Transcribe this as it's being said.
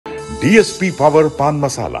DSP power pan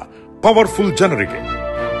masala, powerful ಜನರಿಗೆ.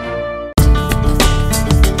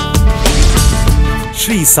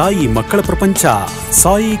 ಶ್ರೀ ಸಾಯಿ ಮಕ್ಕಳ ಪ್ರಪಂಚ,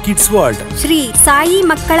 ಸಾಯಿ ಕಿಡ್ಸ್ ವರ್ಲ್ಡ್. ಶ್ರೀ ಸಾಯಿ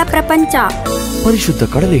ಮಕ್ಕಳ ಪ್ರಪಂಚ ಪರಿಶುದ್ಧ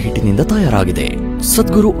ಕಡಲೆ ಹಿಟ್ಟಿನಿಂದ ತಯಾರಾಗಿದೆ.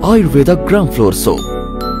 ಸದ್ಗುರು ಆಯುರ್ವೇದ ಗ್ರಾಮ್ ಫ್ಲೋರ್ ಸೋಪ್.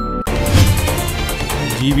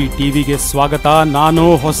 GvTVಗೆ ಸ್ವಾಗತ. ನಾನು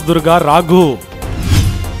ಹೊಸದುರ್ಗ ರಾಘು.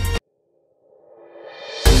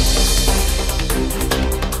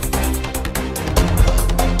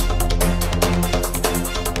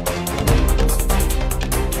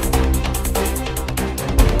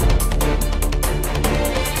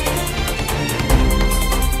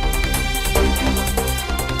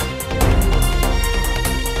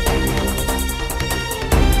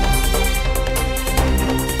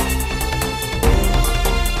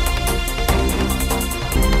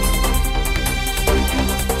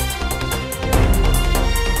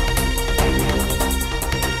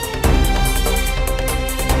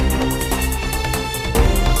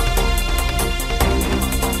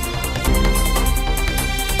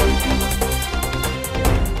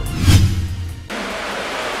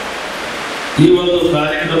 ಈ ಒಂದು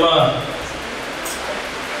ಕಾರ್ಯಕ್ರಮ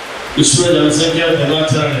ವಿಶ್ವ ಜನಸಂಖ್ಯಾ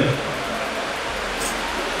ದಿನಾಚರಣೆ.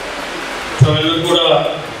 ತಾವೆಲ್ಲರೂ ಕೂಡ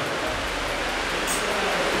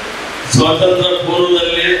ಸ್ವಾತಂತ್ರ್ಯ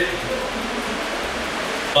ಪೂರ್ವದಲ್ಲಿ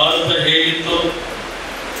ಭಾರತ ಹೇಗಿತ್ತು,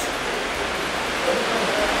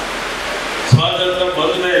 ಸ್ವಾತಂತ್ರ್ಯ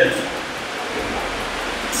ಬಂದ ಮೇಲೆ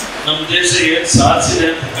ನಮ್ಮ ದೇಶ ಏನ್ ಸಾಧಿಸಿದೆ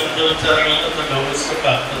ಅಂತಕ್ಕಂಥ ವಿಚಾರಗಳನ್ನು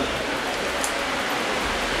ಗಮನಿಸಬೇಕಾಗ್ತದೆ.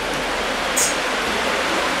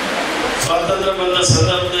 ಸ್ವಾತಂತ್ರ್ಯ ಬಂದ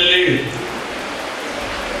ಸಂದರ್ಭದಲ್ಲಿ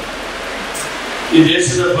ಈ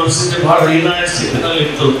ದೇಶದ ಪರಿಸ್ಥಿತಿ ಬಹಳ ಹೀನಾಯ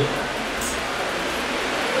ಸ್ಥಿತಿನಲ್ಲಿತ್ತು.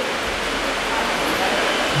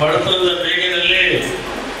 ಬಡತನದ ಬೇಗಿನಲ್ಲಿ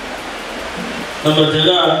ನಮ್ಮ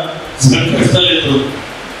ಜನ ಸಂಕಷ್ಟದಲ್ಲಿದ್ರು.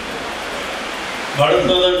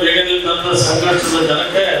 ಬಡತನದ ಬೇಗದಲ್ಲಿ ನನ್ನ ಸಂಕಷ್ಟದ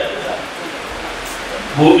ಜನಕ್ಕೆ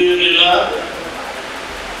ಭೂಮಿ ಇರಲಿಲ್ಲ,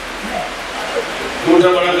 ಊಟ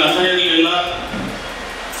ಮಾಡಕ್ಕೆ ಅನ್ನ ಇರಲಿಲ್ಲ,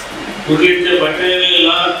 ಕುಡಿಲಿಕ್ಕೆ ಬಟ್ಟೆ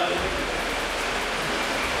ಇರಲಿಲ್ಲ,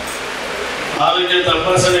 ಆರೋಗ್ಯ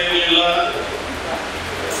ತಪಾಸಣೆ ಇರಲಿಲ್ಲ,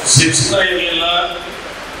 ಶಿಕ್ಷಣ ಇರಲಿಲ್ಲ,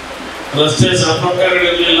 ರಸ್ತೆ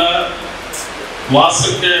ಸಂಪರ್ಕಗಳಿರಲಿಲ್ಲ,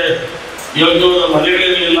 ವಾಸಕ್ಕೆ ಯೋಗ್ಯವಾದ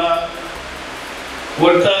ಮನೆಗಳಿರಲಿಲ್ಲ.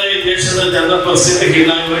 ಒಟ್ಟಾರೆ ಈ ದೇಶದ ಜನರ ಪರಿಸ್ಥಿತಿ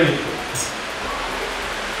ಹೀನಾಯವಾಗಿತ್ತು.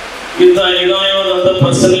 ಇಂಥ ಹೀನಾಯವಾದಂಥ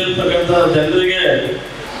ಪರಿಸ್ಥಿತಿ ಇರ್ತಕ್ಕಂಥ ಜನರಿಗೆ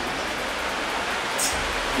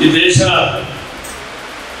ಈ ದೇಶ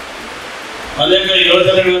ಅನೇಕ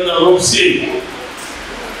ಯೋಜನೆಗಳನ್ನು ರೂಪಿಸಿ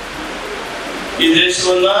ಈ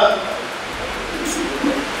ದೇಶವನ್ನ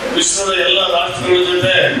ವಿಶ್ವದ ಎಲ್ಲ ರಾಷ್ಟ್ರಗಳ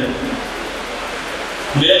ಜೊತೆ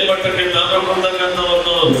ಮೇಲ್ಮಟ್ಟಕ್ಕೆ ತರಬೇಕಂತಕ್ಕಂಥ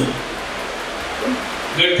ಒಂದು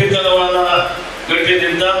ಗಟ್ಟಿ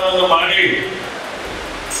ನಿರ್ಧಾರವನ್ನು ಮಾಡಿ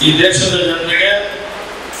ಈ ದೇಶದ ಜನರಿಗೆ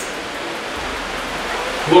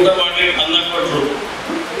ಊಟ ಮಾಡಿ ಅನ್ನ ಕೊಟ್ಟರು.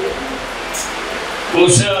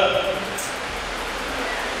 ಬಹುಶಃ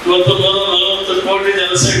ಇವತ್ತು 140 ಕೋಟಿ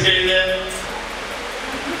ಜನಸಂಖ್ಯೆ ಇದೆ.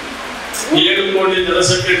 7 ಕೋಟಿ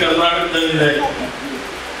ಜನಸಂಖ್ಯೆ ಕರ್ನಾಟಕದಲ್ಲಿದೆ.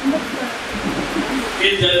 ಈ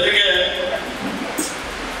ಜನರಿಗೆ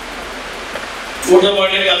ಊಟ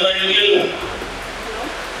ಮಾಡಲಿಕ್ಕೆ ಅನ್ನ ಇರಲಿಲ್ಲ.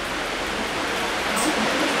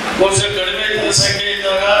 ಬಹುಶಃ ಕಡಿಮೆ ಜನಸಂಖ್ಯೆ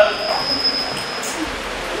ಇದ್ದಾಗ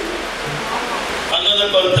ಅನ್ನದ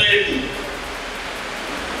ಕೊರತೆ ಇತ್ತು.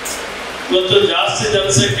 ಇವತ್ತು ಜಾಸ್ತಿ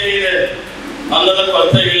ಜನಸಂಖ್ಯೆ ಇದೆ, ಅನ್ನದ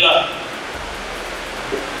ಕೊರತೆ ಇಲ್ಲ.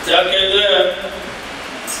 ಯಾಕೆಂದ್ರೆ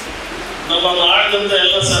ನಮ್ಮ ನಾಡಿದಂತ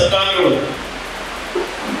ಎಲ್ಲ ಸರ್ಕಾರಗಳು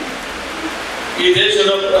ಈ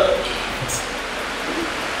ದೇಶದ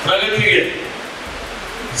ಪ್ರಗತಿಗೆ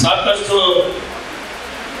ಸಾಕಷ್ಟು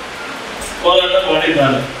ಹೋರಾಟ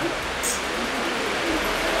ಮಾಡಿದ್ದಾರೆ.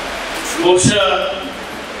 ಬಹುಶಃ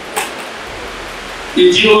ಈ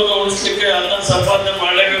ಜೀವನ ಉಳಿಸ್ಲಿಕ್ಕೆ ಅನ್ನ ಸಂಪಾದನೆ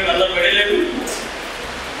ಮಾಡಲೇಬೇಕು, ಅನ್ನ ಬೆಳಿಲೇಬೇಕು.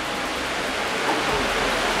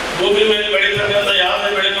 ಭೂಮಿ ಮೇಲೆ ಬೆಳೀತಕ್ಕಂಥ ಯಾವುದೇ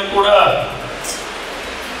ಬೆಳೆನೂ ಕೂಡ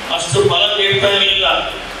ಅಷ್ಟು ಫಲ ನೀಡ್ತಾ ಇರಲಿಲ್ಲ.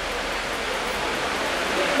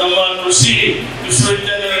 ನಮ್ಮ ಕೃಷಿ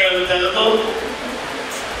ವಿಶ್ವವಿದ್ಯಾಲಯಗಳನ್ನು ತೆರೆದು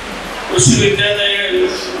ಕೃಷಿ ವಿದ್ಯಾರ್ಥಿಗಳ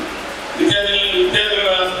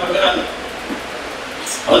ಪ್ರಕಾರ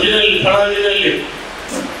ಹಣದಲ್ಲಿ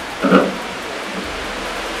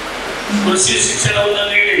ಕೃಷಿ ಶಿಕ್ಷಣವನ್ನು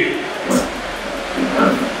ನೀಡಿ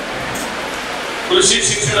ಕೃಷಿ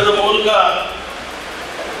ಶಿಕ್ಷಣದ ಮೂಲಕ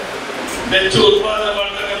ಹೆಚ್ಚು ಉತ್ಪಾದನೆ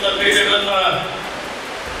ಮಾಡತಕ್ಕಂಥ ಬೀಜಗಳನ್ನ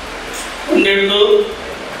ಹಿಡಿದು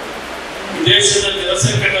ದೇಶದ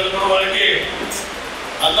ಜನಸಂಖ್ಯೆಗೆ ಅನುಗುಣವಾಗಿ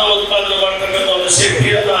ಅನ್ನ ಉತ್ಪಾದನೆ ಮಾಡತಕ್ಕಂಥ ಒಂದು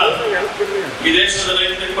ಶಕ್ತಿಯನ್ನ ಈ ದೇಶದ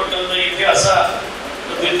ರೈತರಿಗೆ ಕೊಟ್ಟಂತ ಇತಿಹಾಸ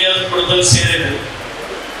ಪುಟದಲ್ಲಿ ಸೇರಿದೆ.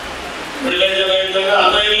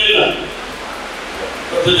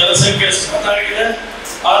 ಮತ್ತು ಜನಸಂಖ್ಯೆ ಆಗಿದೆ,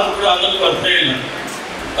 ಆದರೂ ಕೂಡ ಅನ್ನಕ್ಕೆ ಬರ್ತಾ ಇಲ್ಲ.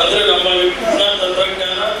 ಅಂದರೆ ನಮ್ಮ ವಿಜ್ಞಾನ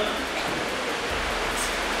ತಂತ್ರಜ್ಞಾನ,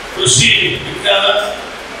 ಕೃಷಿ ವಿಜ್ಞಾನ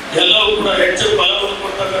ಎಲ್ಲವೂ ಕೂಡ ಹೆಚ್ಚು ಫಲವನ್ನು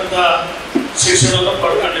ಕೊಡ್ತಕ್ಕಂಥ ಶಿಕ್ಷಣವನ್ನು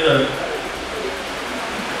ಪಡ್ಕೊಂಡಿದ್ದಾರೆ.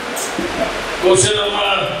 ಬಹುಶಃ ನಮ್ಮ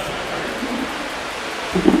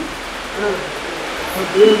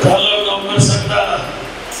ತಾಲೂಕು ನೌಕರ ಸಂಘ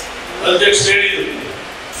ಅಧ್ಯಕ್ಷ ಹೇಳಿದ್ರು,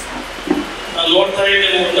 ನಾನು ನೋಡ್ತಾ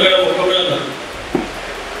ಇದ್ದೀನಿ ಮುಂದಗಡೆ ಮುಖಗಳನ್ನು,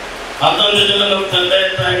 11 ಜನ ನಮ್ಮ ತಂದೆ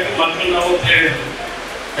ತಾಯಿ ಮಕ್ಕಳು ನಾವು ಅಂತ ಹೇಳಿದ್ರು.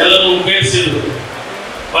 ಎಲ್ಲರೂ ಉಪಯೋಗಿಸಿದ್ರು,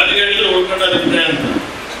 ಮನೆಗಳಿದ್ರು ಉಳ್ಕೊಂಡಾರಿದ್ರೆ ಅಂತ.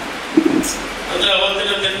 ಅಂದ್ರೆ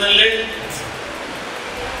ಅವತ್ತಿನ ದಿನದಲ್ಲಿ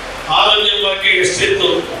ಆರೋಗ್ಯ ಬಗ್ಗೆ ಎಷ್ಟಿತ್ತು,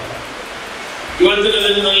 ಇವತ್ತಿನ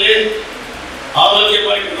ದಿನದಲ್ಲಿ ಆರೋಗ್ಯ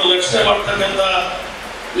ಬಗ್ಗೆ ರಕ್ಷಣೆ ಮಾಡ್ತಕ್ಕಂಥ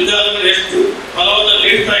ವಿಧಾನಗಳು ಎಷ್ಟು ಫಲವನ್ನು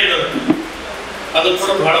ನೀಡ್ತಾ ಇದ್ದಾರೆ, ಅದು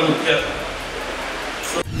ಕೂಡ ಬಹಳ ಮುಖ್ಯ.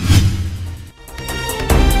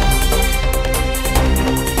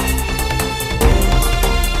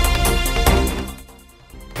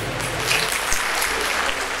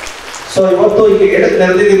 ಸೊ ಇವತ್ತು ಇಲ್ಲಿ ಏನಕ್ಕೆ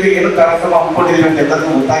ನೆರೆದಿದ್ದೀವಿ, ಏನು ಕಾರ್ಯಕ್ರಮ ಹಮ್ಮಿಕೊಂಡಿದ್ದೀವಿ ಅಂತ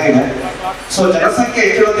ಎಲ್ಲರಿಗೂ ಗೊತ್ತಾಗಿದೆ. ಸೊ ಜನಸಂಖ್ಯೆ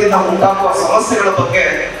ಹೆಚ್ಚಳದಿಂದ ಉಂಟಾಗುವ ಸಮಸ್ಯೆಗಳ ಬಗ್ಗೆ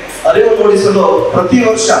ಅರಿವು ಮೂಡಿಸಲು ಪ್ರತಿ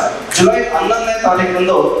ವರ್ಷ ಜುಲೈ 11ನೇ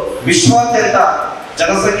ತಾರೀಕಿನಂದು ವಿಶ್ವಾದ್ಯಂತ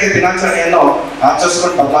ಜನಸಂಖ್ಯೆ ದಿನಾಚರಣೆಯನ್ನು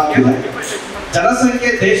ಆಚರಿಸಿಕೊಂಡು ಬರಲಾಗಿದೆ. ಜನಸಂಖ್ಯೆ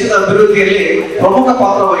ದೇಶದ ಅಭಿವೃದ್ಧಿಯಲ್ಲಿ ಪ್ರಮುಖ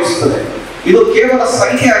ಪಾತ್ರ ವಹಿಸುತ್ತದೆ. ಇದು ಕೇವಲ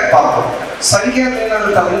ಸಂಖ್ಯೆ ಆಗಬಾರದು. ಸಂಖ್ಯೆ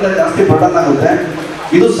ಏನಾಗುತ್ತೆ, ಅದರಿಂದ ಜಾಸ್ತಿ ಬರ್ಡನ್ ಆಗುತ್ತೆ.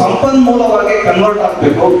 ಇದು ಸಂಪನ್ಮೂಲವಾಗಿ ಕನ್ವರ್ಟ್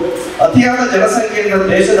ಆಗಬೇಕು. ಅತಿಯಾದ ಜನಸಂಖ್ಯೆಯಿಂದ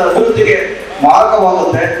ದೇಶದ ಅಭಿವೃದ್ಧಿಗೆ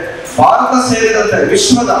ಮಾರ್ಗವಾಗುತ್ತೆ. ಭಾರತ ಸೇರಿದಂತೆ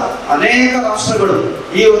ವಿಶ್ವದ ಅನೇಕ ರಾಷ್ಟ್ರಗಳು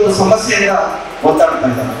ಈ ಒಂದು ಸಮಸ್ಯೆಯಿಂದ ಒದ್ದಾಡ್ತಾ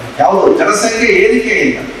ಇದ್ದಾರೆ. ಯಾವುದು? ಜನಸಂಖ್ಯೆ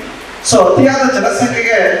ಏರಿಕೆಯಿಂದ. ಸೊ ಅತಿಯಾದ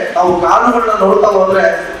ಜನಸಂಖ್ಯೆಗೆ ನಾವು ಕಾರಣಗಳನ್ನ ನೋಡ್ತಾ ಹೋದ್ರೆ,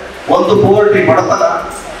 ಒಂದು ಪೋವರ್ಟಿ, ಬಡತನ,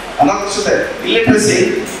 ಅನಕ್ಷತೆ, ಇಲಿಟ್ರಸಿ,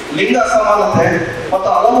 ಲಿಂಗ ಅಸಮಾನತೆ ಮತ್ತು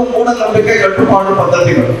ಹಲವು ಮೂಢನಂಬಿಕೆ ಕಟ್ಟುಪಾಡು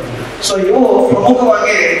ಪದ್ಧತಿಗಳು. ಸೊ ಇವು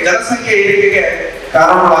ಪ್ರಮುಖವಾಗಿ ಜನಸಂಖ್ಯೆ ಏರಿಕೆಗೆ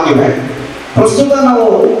ಕಾರಣವಾಗಿವೆ. ಪ್ರಸ್ತುತ ನಾವು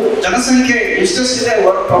ಜನಸಂಖ್ಯೆ ಎಷ್ಟೆಷ್ಟಿದೆ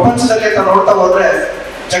ಪ್ರಪಂಚದಲ್ಲಿ ಅಂತ ನೋಡ್ತಾ ಹೋದ್ರೆ,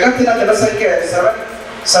 ಜಗತ್ತಿನ ಜನಸಂಖ್ಯೆ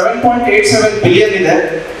 7.87 ಬಿಲಿಯನ್ ಇದೆ.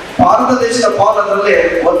 ಭಾರತ ದೇಶದ ಪಾಲು ಅದರಲ್ಲಿ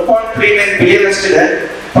 1.39 ಬಿಲಿಯನ್ ಅಷ್ಟಿದೆ.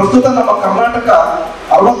 ಪ್ರಸ್ತುತ ನಮ್ಮ ಕರ್ನಾಟಕ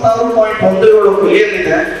 66.17 ಬಿಲಿಯನ್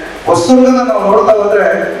ಇದೆ. ಹೊಸದುರ್ಗನ ನಾವು ನೋಡ್ತಾ ಹೋದ್ರೆ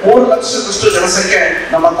 3 ಲಕ್ಷದಷ್ಟು ಜನಸಂಖ್ಯೆ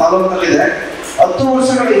ನಮ್ಮ ತಾಲೂಕಿನಲ್ಲಿದೆ. 10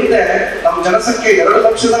 ವರ್ಷಗಳ ಹಿಂದೆ ನಮ್ಮ ಜನಸಂಖ್ಯೆ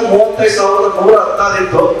 2,35,116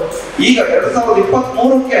 ಇತ್ತು. ಈಗ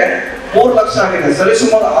 2023ಕ್ಕೆ 3 ಲಕ್ಷ ಆಗಿದೆ.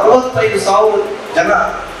 ಸರಿಸುಮಾರು 65,000 ಜನ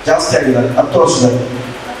ಜಾಸ್ತಿ ಆಗಿದ್ದಾರೆ 10 ವರ್ಷದಲ್ಲಿ.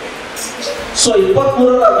 ಸೊ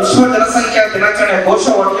 23ರ ವಿಶ್ವ ಜನಸಂಖ್ಯಾ ದಿನಾಚರಣೆ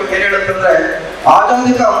ಘೋಷವಾಕ್ಯ ಏನ್ ಹೇಳುತ್ತಂದ್ರೆ,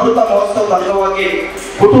 ಆಜಾದಿಕ ಅಮೃತ ಮಹೋತ್ಸವದ ಅಂಗವಾಗಿ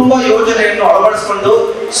ಕುಟುಂಬ ಯೋಜನೆಯನ್ನು ಅಳವಡಿಸಿಕೊಂಡು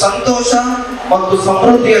ಸಂತೋಷ ಮತ್ತು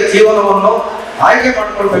ಸಮೃದ್ಧಿಯ ಜೀವನವನ್ನು ಆಯ್ಕೆ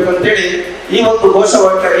ಮಾಡಿಕೊಳ್ಬೇಕಂತೇಳಿ ಈ ಒಂದು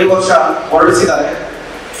ಘೋಷವಾಕ್ಯ ಈ ವರ್ಷ ಹೊರಡಿಸಿದ್ದಾರೆ.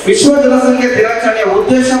 ವಿಶ್ವ ಜನಸಂಖ್ಯೆ ದಿನಾಚರಣೆಯ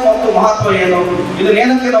ಉದ್ದೇಶ ಮತ್ತು ಮಹತ್ವ ಏನು,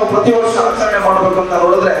 ಇದನ್ನೇನಕ್ಕೆ ನಾವು ಪ್ರತಿ ವರ್ಷ ಆಚರಣೆ ಮಾಡಬೇಕಂತ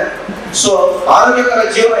ನೋಡಿದ್ರೆ, ಸೊ ಆರೋಗ್ಯಕರ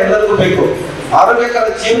ಜೀವನ ಎಲ್ಲರಿಗೂ ಬೇಕು. ಆರೋಗ್ಯಕರ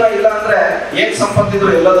ಜೀವನ ಇಲ್ಲ ಅಂದ್ರೆ ಏನ್ ಸಂಪತ್ತಿದ್ರು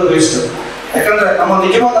ಎಲ್ಲದೂ ವೇಸ್ಟ್. ಯಾಕಂದ್ರೆ ನಮ್ಮ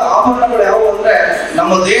ನಿಜವಾದ ಆಭರಣಗಳು ಯಾವುವು ಅಂದ್ರೆ,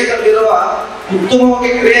 ನಮ್ಮ ದೇಹದಲ್ಲಿರುವ ಉತ್ತಮವಾಗಿ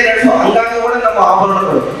ಕ್ರಿಯೆ ನಡೆಸುವ ಅಂಗಾಂಗಗಳೇ ನಮ್ಮ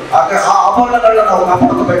ಆಭರಣಗಳು. ಆ ಆಭರಣಗಳನ್ನ ನಾವು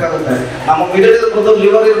ಕಾಪಾಡ್ಕೋಬೇಕಾಗುತ್ತೆ. ನಮ್ಮ ಮಿಡಲ್ ಇರ್ಬೋದು,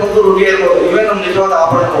 ಲಿವರ್ ಇರ್ಬೋದು, ಹೃದಯ ಇರ್ಬೋದು, ಇವೇ ನಮ್ಮ ನಿಜವಾದ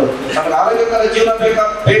ಆಭರಣಗಳು. ನಮ್ಗೆ ಆರೋಗ್ಯಕರ ಜೀವನ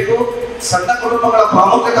ಬೇಕು. ಸಣ್ಣ ಕುಟುಂಬಗಳ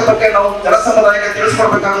ಪ್ರಾಮುಖ್ಯತೆ ಬಗ್ಗೆ ನಾವು ಜನಸಮುದಾಯಕ್ಕೆ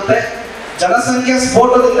ತಿಳಿಸ್ಕೊಡ್ಬೇಕಾಗುತ್ತೆ. ಜನಸಂಖ್ಯೆ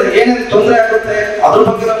ಸ್ಫೋಟದಿಂದ ಏನೇನು ತೊಂದರೆ ಆಗುತ್ತೆ ಅದ್ರ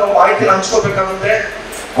ಬಗ್ಗೆ ನಾವು ಮಾಹಿತಿನ ಹಂಚ್ಕೋಬೇಕಾಗುತ್ತೆ.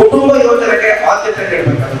 ಕುಟುಂಬ ಯೋಜನೆಗೆ ಆದ್ಯತೆ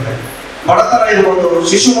ನೀಡಬೇಕಾಗುತ್ತೆ. ಬಡತನ ಇರ್ಬೋದು,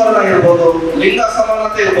 ಶಿಶು ಮರಣ ಇರ್ಬೋದು, ಲಿಂಗ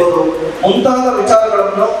ಅಸಮಾನತೆ ಇರ್ಬೋದು, ಮುಂತಾದ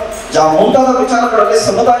ವಿಚಾರಗಳಲ್ಲಿ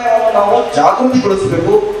ಸಮುದಾಯವನ್ನು ನಾವು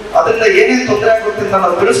ಜಾಗೃತಿಗೊಳಿಸಬೇಕು. ಅದರಿಂದ ಏನೇನು ತೊಂದರೆ ಆಗುತ್ತೆ ಅಂತ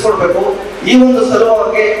ನಾವು ತಿಳಿಸ್ಕೊಡ್ಬೇಕು. ಈ ಒಂದು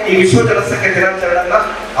ಸಲುವಾಗಿ ಈ ವಿಶ್ವ ಜನಸಂಖ್ಯೆ ದಿನಾಚರಣೆಯನ್ನ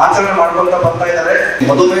ಆಚರಣೆ ಮಾಡ್ಕೊಂತ ಬರ್ತಾ ಇದ್ದಾರೆ.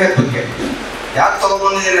 ಮಧುಮೇಹ ಬಗ್ಗೆ ಯಾಕೆ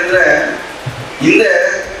ತಗೊಂಡ್ಬಂದಿದ್ದೀನಿ ಅಂದ್ರೆ, ಹಿಂದೆ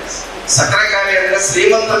ಸಕ್ಕರೆ ಕಾಯಿಲೆ ಅಂದ್ರೆ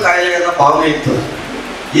ಶ್ರೀಮಂತ ಕಾಯಿಲೆ ಅನ್ನೋ ಭಾವನೆ ಇತ್ತು.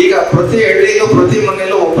 ಈಗ ಪ್ರತಿ ಹಳ್ಳಿಗೂ ಪ್ರತಿ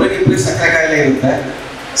ಮನೆಯಲ್ಲೂ ಒಬ್ಬರಿಗಿಬ್ಬರಿಗೆ ಸಕ್ಕರೆ ಕಾಯಿಲೆ ಇರುತ್ತೆ.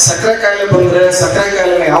 ಸಕ್ಕರೆ ಕಾಯಿಲೆ ಬಂದ್ರೆ ಸಕ್ಕರೆ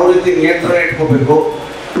ಕಾಯಿಲೆನ ಯಾವ ರೀತಿ ನಿಯಂತ್ರಣ ಇಟ್ಕೋಬೇಕು,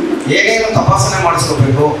 ಏನೇನು ತಪಾಸಣೆ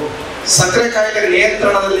ಮಾಡಿಸ್ಕೋಬೇಕು, ಸಕ್ಕರೆ ಕಾಯಿಲೆ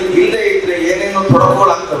ನಿಯಂತ್ರಣದಲ್ಲಿ ಇಲ್ಲದೆ ಇದ್ರೆ ಏನೇನು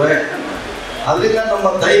ತೊಡಕುಗಳಾಗ್ತವೆ, ಅದರಿಂದ ನಮ್ಮ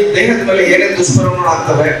ದೇಹದ ಮೇಲೆ ಏನೇನು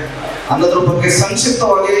ದುಷ್ಪರಿಣಾಮಗಳಾಗ್ತವೆ ಅನ್ನೋದ್ರ ಬಗ್ಗೆ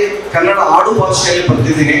ಸಂಕ್ಷಿಪ್ತವಾಗಿ ಕನ್ನಡ ಆಡು ಭಾಷೆಯಲ್ಲಿ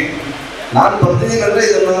ಬರ್ತಿದ್ದೀನಿ. ನಾನು ಬರ್ತಿದ್ದೀನಿ ಅಂದ್ರೆ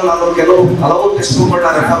ಇದನ್ನು ನಾನು ಹಲವು ಟೆಕ್ಸ್ಟ್ ಬುಕ್ಗಳನ್ನ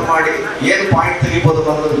ರೆಫರ್ ಮಾಡಿ ಏನು ಪಾಯಿಂಟ್ ತೆಗಿಬೋದು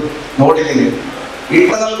ಅನ್ನೋದು ನೋಡಿದ್ದೀನಿ.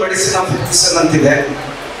 ಇಂಟರ್ನಲ್ ಮೆಡಿಸಿನ್ ಆಫ್ ಫಿಸಿಷಿಯನ್ ಅಂತಿದೆ,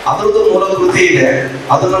 ಅದರದ್ದು ಮೂಲ ಕೃತಿ ಇದೆ.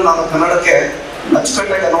 ಅದನ್ನು ನಾನು ಕನ್ನಡಕ್ಕೆ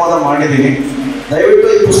ಅಚ್ಚುಕಟ್ಟಾಗಿ ಅನುವಾದ ಮಾಡಿದ್ದೀನಿ. ದಯವಿಟ್ಟು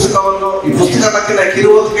ಈ ಪುಸ್ತಕಕ್ಕಿಂತ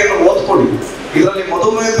ಕಿರುವತ್ತಿಗೆಯನ್ನು ಓದ್ಕೊಳ್ಳಿ. ಇದರಲ್ಲಿ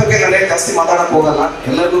ಮಧುಮೇಹ ಬಗ್ಗೆ ನನಗೆ ಜಾಸ್ತಿ ಮಾತಾಡಕ್ ಹೋಗಲ್ಲ,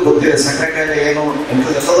 ಎಲ್ಲರಿಗೂ ಗೊತ್ತಿದೆ ಸಕ್ಕರೆ ಕಾಯಿಲೆ ಏನು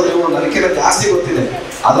ಎಲ್ಲದೂ ನೀವು ನನಗಿಂತ ಜಾಸ್ತಿ ಗೊತ್ತಿದೆ.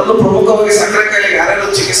 ಅದರಲ್ಲೂ ಪ್ರಮುಖವಾಗಿ ಸಕ್ಕರೆ ಕಾಯಿಲೆಗೆ ಯಾರ್ಯಾರು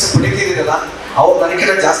ಚಿಕಿತ್ಸೆ ಪಡಿತಿದ್ದೀರಲ್ಲ ಅವ್ರು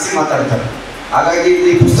ನನಗಿಂತ ಜಾಸ್ತಿ ಮಾತಾಡ್ತಾರೆ. ಹಾಗಾಗಿ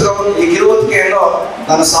ಈ ಪುಸ್ತಕವನ್ನು, ಈ ಕಿರುವತ್ತಿಗೆಯನ್ನು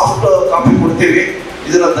ನಾನು ಸಾಫ್ಟ್ ಕಾಪಿ ಕೊಡ್ತೀವಿ.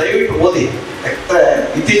 ಇದನ್ನ ದಯವಿಟ್ಟು ಓದಿ. ಯಾಕಂದ್ರೆ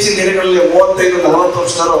ಇತ್ತೀಚಿನ ದಿನಗಳಲ್ಲಿ 35-40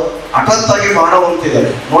 ವರ್ಷದವರು ಹಠಾತ್ತಾಗಿ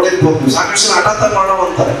ಮಾಡುವಂತಿದ್ದಾರೆ, ನೋಡಿರ್ಬೋದು. ಸಾಕಷ್ಟು ಜನ ಹಠಾತ್ತಾಗಿ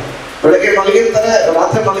ಮಾಡುವಂತಾರೆ, ಬೆಳಗ್ಗೆ ಮಲಗಿರ್ತಾರೆ,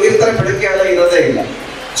 ರಾತ್ರಿ ಮಲಗಿರ್ತಾರೆ, ಬೆಳಗ್ಗೆ ಎಲ್ಲ ಇರೋದೇ ಇಲ್ಲ.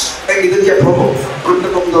 ಇದಕ್ಕೆ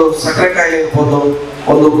ಒಂದು ಸಕ್ಕರೆ ಕಾಯಿಲೆ ಇರ್ಬೋದು,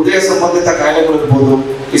 ಒಂದು ಹೃದಯ ಸಂಬಂಧಿತ ಕಾಯಿಲೆಗಳು ಇರ್ಬೋದು.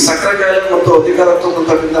 ಈ ಸಕ್ಕರೆ ಕಾಯಿಲೆ ಮತ್ತು ಅಧಿಕ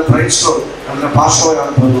ರಕ್ತದೊತ್ತಡದಿಂದ ಬ್ರೈನ್ ಸ್ಟ್ರೋಕ್ ಅಂದ್ರೆ ಪಾರ್ಶ್ವವಾಯು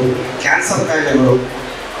ಆಗ್ಬೋದು, ಕ್ಯಾನ್ಸರ್ ಕಾಯಿಲೆಗಳು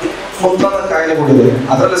ಮುಂತಾದ ಕಾಯಿಲೆಗಳಿವೆ.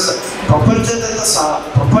 ಅದರಲ್ಲಿ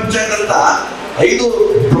ಪ್ರಪಂಚದಾದ್ಯಂತ 5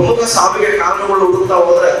 ಪ್ರಮುಖ ಸಾವಿಗೆ ಕಾರಣಗಳು ಹುಡುಕ್ತಾ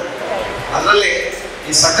ಹೋದ್ರೆ ಅದರಲ್ಲಿ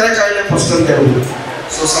ಈ ಸಕ್ಕರೆ ಕಾಯಿಲೆ ಫಸ್ಟ್ ಅಂತ ಹೇಳ್ಬೋದು.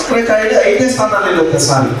 ಸೊ ಸಕ್ಕರೆ ಕಾಯಿಲೆ 5ನೇ ಸ್ಥಾನದಲ್ಲಿ ಇರುತ್ತೆ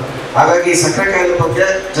ಸಾರಿ. ಹಾಗಾಗಿ ಸಕ್ಕರೆ ಕಾಯಿಲೆ ಬಗ್ಗೆ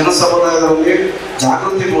ಜನಸಮುದಾಯದಲ್ಲಿ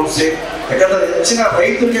ಜಾಗೃತಿ ಮೂಡಿಸಿ. ಯಾಕಂದ್ರೆ ಹೆಚ್ಚಿನ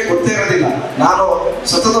ರೈತರಿಗೆ ಗೊತ್ತೇ ಇರೋದಿಲ್ಲ. ನಾನು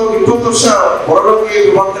ಸತತವಾಗಿ 20 ವರ್ಷ ಹೊರರೋಗಿ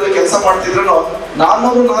ವಿಭಾಗದಲ್ಲಿ ಕೆಲಸ ಮಾಡ್ತಿದ್ರು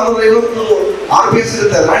 400-450 RBS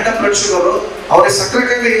ಇರುತ್ತೆ, ರ್ಯಾಂಡಮ್ ಬ್ಲಡ್ ಶುಗರ್. ಅವ್ರಿಗೆ ಸಕ್ಕರೆ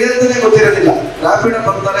ಕಾಯಿಲೆ ಇದೆ ಅಂತಾನೆ ಗೊತ್ತಿರೋದಿಲ್ಲ. ರ್ಯಾಪಿಡ್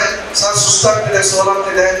ಬರ್ತಾರೆ, ಸರ್ ಸುಸ್ತಾಗ್ತಿದೆ,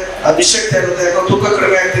 ಸೋಲಾಗ್ತಿದೆ, ನಿಶಕ್ತಿ ಆಗುತ್ತೆ, ಯಾಕಂದ್ರೆ ತೂಕ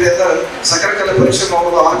ಕಡಿಮೆ ಆಗ್ತಿದೆ ಅಂತ ಸಕ್ಕರೆ ಕಾಯಿಲೆ ಪರೀಕ್ಷೆ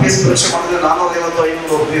ಮಾಡೋದು, RBS ಪರೀಕ್ಷೆ ಮಾಡಿದ್ರೆ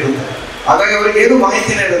 450-500 ಇರುತ್ತೆ. ಹಾಗಾಗಿ ಅವ್ರಿಗೆ ಏನು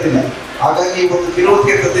ಮಾಹಿತಿನೇ ಇರೋದಿಲ್ಲ. ಹಾಗಾಗಿ ಒಂದು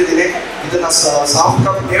ಕಿರುವತ್ತಿಗೆ ತಂದಿದ್ದೀನಿ. ಇದನ್ನ ಸಾಫ್ಟ್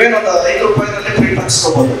ಕಾಪಿ ನೀವೇನೊಂದು 5 ರೂಪಾಯಿನಲ್ಲಿ ಪ್ರಿಂಟ್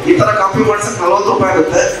ಹಾಕ್ಸ್ಕೋಬಹುದು. ಈ ತರ ಕಾಪಿ ಮಾಡ್ಸಕ್ 40 ರೂಪಾಯಿ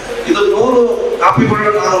ಆಗುತ್ತೆ. ಇದು 100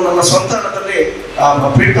 ಕಾಪಿಗಳು ನಾನು ನನ್ನ ಸ್ವಂತ ಹಣದಲ್ಲಿ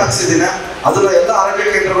ಪ್ರಿಂಟ್ ಹಾಕ್ಸಿದ್ದೀನಿ. ಅದನ್ನ ಎಲ್ಲ ಆರೋಗ್ಯ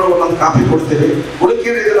ಕೇಂದ್ರಗಳು ಒಂದೊಂದು ಕಾಪಿ ಕೊಡ್ತೀವಿ.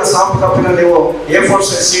 ಹುಡುಕಿಯರು ಇದನ್ನ ಸಾಫ್ಟ್ ಕಾಪಿನ ನೀವು A4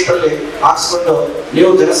 ಸೈಜ್ ಶೀಟ್ ಅಲ್ಲಿ ಹಾಕ್ಸ್ಕೊಂಡು ನೀವು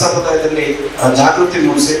ಜನಸಮುದಾಯದಲ್ಲಿ ಜಾಗೃತಿ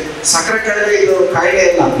ಮೂಡಿಸಿ. ಸಕ್ಕರೆ ಕಾಯಿಲೆ ಇದು ಕಾಯಿಲೆ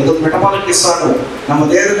ಇಲ್ಲ, ಇದು ಮೆಟಬಾಲಿಕ್ ಡಿಸಾರ್ಡರ್. ನಮ್ಮ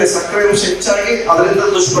ದೇಹದಲ್ಲಿ ಸಕ್ಕರೆ ಅಂಶ ಹೆಚ್ಚಾಗಿ ಅದರಿಂದ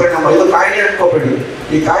ದುಷ್ಪರಿಣಾಮ. ಇದು ಕಾಯಿಲೆ ಅನ್ಕೋಬೇಡಿ.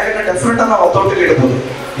 ಈ ಕಾಯಿಲೆನ ಡೆಫಿನೆಟ್ ನಾವು ಹತೋಟಿಗೆ ಇಡಬಹುದು.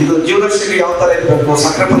 ಇದು ಜೀವನ ಶೈಲಿ ಯಾವ ತರ ಇರಬೇಕು,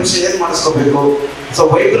 ಸಕ್ಕರೆ ಪರೀಕ್ಷೆ ಏನ್ ಮಾಡಿಸ್ಕೋಬೇಕು, ಸೊ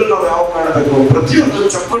ವೈದ್ಯರು ನಾವು ಯಾವ ಕಾಣಬೇಕು, ಪ್ರತಿಯೊಂದು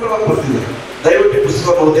ಚೊಕ್ಕಟವಾಗಿ ಬರ್ತಿದೆ. ದಯವಿಟ್ಟು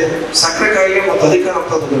ಪುಸ್ತಕ ಓದಿ. ಸಕ್ಕರೆ ಕಾಯಿಲೆ ಮತ್ತು ಅಧಿಕ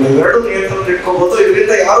ರಕ್ತದೊತ್ತಡ ಇವೆರಡೂ ನಿಯಂತ್ರಣ ಇಟ್ಕೋಬಹುದು.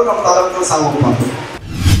 ಇದರಿಂದ ಯಾರು ನಮ್ಮ ಆರೋಗ್ಯ ಸಾಗಬಹುದು.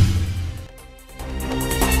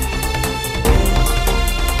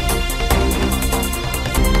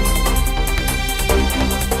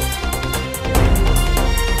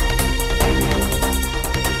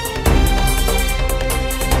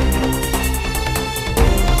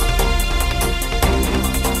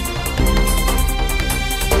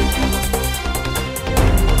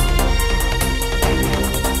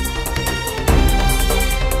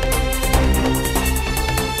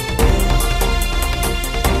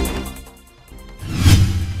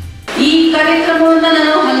 ಕಾರ್ಯಕ್ರಮವನ್ನು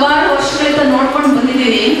ನಾನು ಹಲವಾರು ವರ್ಷಗಳಿಂದ ನೋಡ್ಕೊಂಡು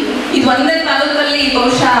ಬಂದಿದ್ದೀನಿ. ಇದು ಒಂದೇ ತಾಲೂಕಲ್ಲಿ,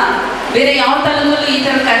 ಬಹುಶಃ ಬೇರೆ ಯಾವ ತಾಲೂಕಲ್ಲೂ ಈ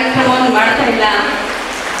ಥರ ಕಾರ್ಯಕ್ರಮವನ್ನು ಮಾಡ್ತಾ ಇಲ್ಲ.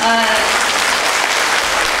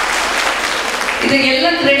 ಇದಕ್ಕೆಲ್ಲ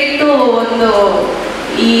ಕ್ರೆಡಿಟು ಒಂದು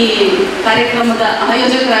ಈ ಕಾರ್ಯಕ್ರಮದ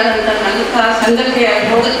ಆಯೋಜಕರಾದಂಥ ತಾಲೂಕಾ ಸಂಘಕ್ಕೆ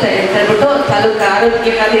ಹೋಗುತ್ತೆ ಅಂತ ಹೇಳ್ಬಿಟ್ಟು, ತಾಲೂಕು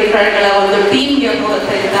ಆರೋಗ್ಯಾಧಿಕಾರಿಗಳ ಒಂದು ಟೀಮ್ಗೆ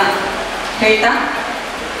ಹೋಗುತ್ತೆ ಅಂತ ಹೇಳ್ತಾ,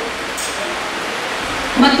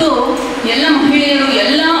 ಮತ್ತು ಎಲ್ಲ ಮಹಿಳೆಯರು,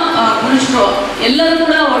 ಎಲ್ಲ ಪುರುಷರು ಎಲ್ಲರೂ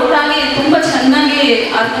ಕೂಡ ಒಟ್ಟಾಗಿ ತುಂಬ ಚೆನ್ನಾಗಿ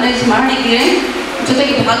ಆರ್ಗನೈಸ್ ಮಾಡಿದ್ರೆ,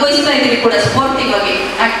 ಜೊತೆಗೆ ಭಾಗವಹಿಸ್ತಾ ಇದ್ದೀವಿ ಕೂಡ ಸ್ಪೋರ್ಟಿವ್ ಆಗಿ,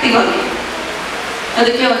 ಆಕ್ಟಿವ್ ಆಗಿ.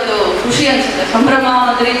 ಅದಕ್ಕೆ ಒಂದು ಖುಷಿ ಅನಿಸುತ್ತೆ,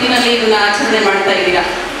 ಸಂಭ್ರಮವಾದ ರೀತಿಯಲ್ಲಿ ಇದನ್ನ ಆಚರಣೆ ಮಾಡ್ತಾ ಇದ್ದೀರಾ.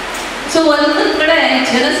 ಸೊ ಒಂದೊಂದು ಕಡೆ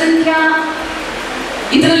ಜನಸಂಖ್ಯಾ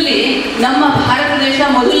ಇದರಲ್ಲಿ ನಮ್ಮ ಭಾರತ ದೇಶ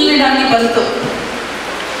ಮೊದಲನೇದಾಗಿ ಬಂತು.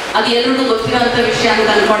 ಅದು ಎಲ್ಲರಿಗೂ ಗೊತ್ತಿರೋಂಥ ವಿಷಯ ಅಂತ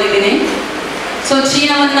ಅಂದ್ಕೊಂಡಿದ್ದೀನಿ. ಸೊ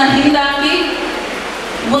ಚೀನಾವನ್ನ ಹಿಂದಾಕಿ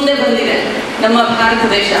ಮುಂದೆ ಬಂದಿದೆ ನಮ್ಮ ಭಾರತ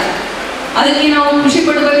ದೇಶ. ಅದಕ್ಕೆ ನಾವು ಖುಷಿ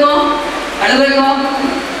ಪಡಬೇಕೋ ಅಳಬೇಕೋ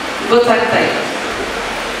ಗೊತ್ತಾಗ್ತಾ ಇದೆ.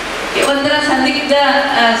 ಒಂಥರ ಸಂದಿಗ್ಧ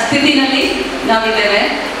ಸ್ಥಿತಿನಲ್ಲಿ ನಾವಿದ್ದೇವೆ.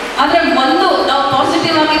 ಆದರೆ ಒಂದು ನಾವು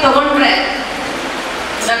ಪಾಸಿಟಿವ್ ಆಗಿ ತಗೊಂಡ್ರೆ,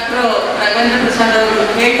 ಡಾಕ್ಟರ್ ರಾಘವೇಂದ್ರ ಪ್ರಸಾದ್ ಅವರು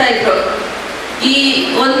ಹೇಳ್ತಾ ಇದ್ರು, ಈ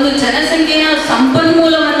ಒಂದು ಜನಸಂಖ್ಯೆಯ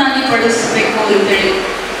ಸಂಪನ್ಮೂಲವನ್ನಾಗಿ ಪಡಿಸಬೇಕು ಅಂತೇಳಿ.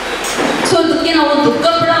 ಸೊ ಅದಕ್ಕೆ ನಾವು ದುಃಖ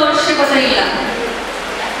ಪಡೋ ಅವಶ್ಯಕತೆ ಇಲ್ಲ.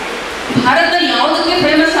 ಭಾರತ ಯಾವುದಕ್ಕೆ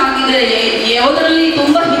ಫೇಮಸ್ ಆಗಿದೆ, ಯಾವುದರಲ್ಲಿ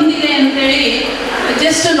ತುಂಬಾ ಹಿಂದಿದೆ ಅಂತೇಳಿ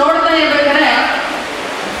ಜಸ್ಟ್ ನೋಡ್ತಾ ಇರ್ಬೇಕಾದ್ರೆ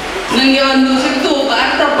ನನಗೆ ಒಂದು ಸಿಕ್ತು,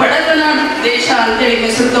 ಭಾರತ ಬಡತನ ದೇಶ ಅಂತೇಳಿ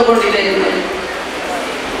ಹೆಸರು ತಗೊಂಡಿದೆ ಅಂತ.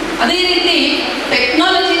 ಅದೇ ರೀತಿ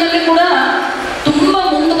ಟೆಕ್ನಾಲಜಿನಲ್ಲಿ ಕೂಡ ತುಂಬಾ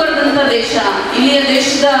ಮುಂದುವರೆದಂಥ ದೇಶ. ಇಲ್ಲಿಯ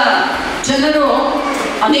ದೇಶದ ಜನರು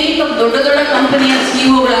ಅನೇಕ ದೊಡ್ಡ ದೊಡ್ಡ ಕಂಪನಿಯ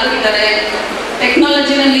ಸಿಇಒಗಳಾಗಿದ್ದಾರೆ.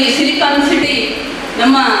 ಟೆಕ್ನಾಲಜಿನಲ್ಲಿ ಸಿಲಿಕಾನ್ ಸಿಟಿ,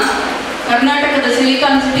 ನಮ್ಮ ಕರ್ನಾಟಕದ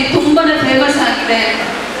ಸಿಲಿಕಾನ್ ಸಿಟಿ ತುಂಬಾನೇ ಫೇಮಸ್ ಆಗಿದೆ.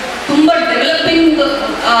 ತುಂಬ ಡೆವಲಪಿಂಗ್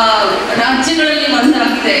ರಾಜ್ಯಗಳಲ್ಲಿ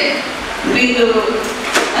ಒಂದಾಗಿದೆ ಬೆಂಗಳೂರು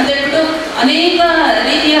ಅಂತ ಹೇಳ್ಬಿಟ್ಟು ಅನೇಕ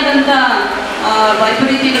ರೀತಿಯಾದಂಥ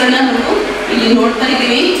ವೈಪರೀತ್ಯಗಳನ್ನು ನಾವು ಇಲ್ಲಿ ನೋಡ್ತಾ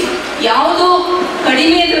ಇದ್ದೀವಿ. ಯಾವುದು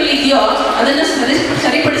ಕಡಿಮೆ ಇದರಲ್ಲಿ ಇದೆಯೋ ಅದನ್ನು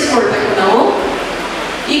ಸರಿಪಡಿಸ್ಕೊಳ್ಬೇಕು ನಾವು.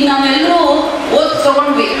 ಈಗ ನಾವೆಲ್ಲರೂ ಓದ್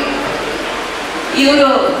ತಗೊಂಡ್ವಿ. ಇವರು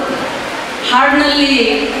ಹಾಡಿನಲ್ಲಿ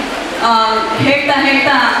ಹೇಳ್ತಾ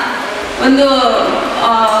ಹೇಳ್ತಾ ಒಂದು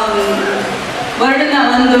ವರ್ಡ್ನ,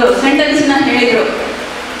 ಒಂದು ಸೆಂಟೆನ್ಸ್ನ ಹೇಳಿದರು,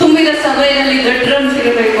 ತುಂಬಿದ ಸಭೆಯಲ್ಲಿ ಡ್ರಮ್ಸ್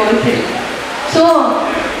ಇರಬೇಕು ಅಂತೇಳಿ. ಸೊ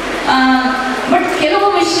ಬಟ್ ಕೆಲವು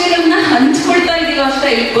ವಿಷಯಗಳನ್ನ ಹಂಚ್ಕೊಳ್ತಾ ಇದೀವೋ ಅಷ್ಟೇ.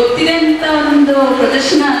 ಇಲ್ಲಿ ಗೊತ್ತಿದೆ ಅಂತ ಒಂದು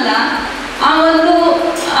ಪ್ರದರ್ಶನ ಅಲ್ಲ. ಆ ಒಂದು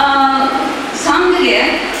ಸಾಂಗ್ಗೆ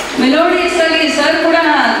ಮೆಲೋಡಿಯಸ್ ಆಗಿ ಸರ್ ಕೂಡ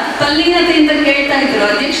ತಲ್ಲೀನತೆಯಿಂದ ಕೇಳ್ತಾ ಇದ್ರು,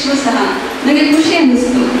 ಅಧ್ಯಕ್ಷರು ಸಹ. ನನಗೆ ಖುಷಿ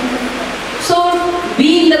ಅನ್ನಿಸ್ತು. So B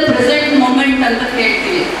in the present moment ಅಂತ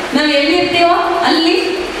ಕೇಳ್ತೀವಿ. ನಾವು ಎಲ್ಲಿರ್ತೀವೋ ಅಲ್ಲಿ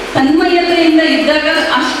ತನ್ಮಯತೆಯಿಂದ ಇದ್ದಾಗ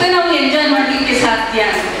ಅಷ್ಟೇ ನಾವು ಎಂಜಾಯ್ ಮಾಡಲಿಕ್ಕೆ ಸಾಧ್ಯ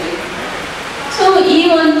ಅಂತೀವಿ. ಸೊ ಈ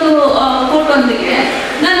ಒಂದು ಕೋಟೊಂದಿಗೆ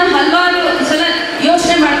ನಾನು ಹಲವಾರು ಸಲ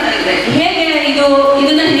ಯೋಚನೆ ಮಾಡ್ತಾ ಇದ್ದೆ, ಹೇಗೆ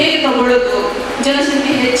ಇದನ್ನ ಹೇಗೆ ತಗೊಳ್ಳೋದು.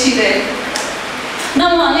 ಜನಸಂಖ್ಯೆ ಹೆಚ್ಚಿದೆ,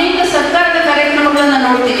 ನಾವು ಅನೇಕ ಸರ್ಕಾರದ ಕಾರ್ಯಕ್ರಮಗಳನ್ನ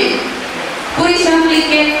ನೋಡ್ತೀವಿ. ಕುರಿ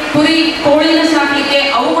ಸಾಕ್ಲಿಕ್ಕೆ, ಕೋಳಿನ ಸಾಕ್ಲಿಕ್ಕೆ,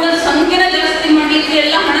 ಅವುಗಳ ಸಂಖ್ಯೆನ ಜಾಸ್ತಿ ಮಾಡ್ಲಿಕ್ಕೆ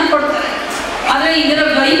ಎಲ್ಲ ಹಣ ಕೊಡ್ತಾರೆ. ಆದ್ರೆ ಇದರ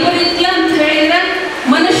ವೈಪರೀತ್ಯ ಅಂತ ಹೇಳಿದ್ರೆ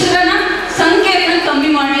ಮನುಷ್ಯರನ್ನ ಸಂಖ್ಯೆಯನ್ನು ಕಮ್ಮಿ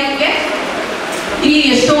ಮಾಡಲಿಕ್ಕೆ ಇಲ್ಲಿ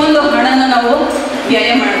ಎಷ್ಟೊಂದು ಹಣನ ನಾವು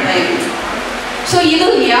ವ್ಯಯ ಮಾಡ್ತಾ ಇದ್ದೀವಿ. ಸೊ ಇದು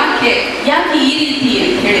ಯಾಕೆ ಈ ರೀತಿ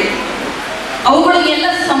ಅಂತ ಹೇಳಿ, ಅವುಗಳಿಗೆಲ್ಲ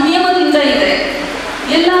ಸಂಯಮದಿಂದ ಇದೆ.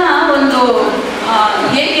 ಎಲ್ಲ ಒಂದು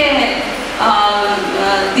ಹೇಗೆ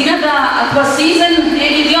ದಿನದ ಅಥವಾ ಸೀಸನ್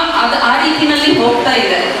ಹೇಗಿದೆಯೋ ಆ ರೀತಿನಲ್ಲಿ ಹೋಗ್ತಾ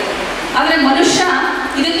ಇದೆ. ಆದರೆ ಮನುಷ್ಯ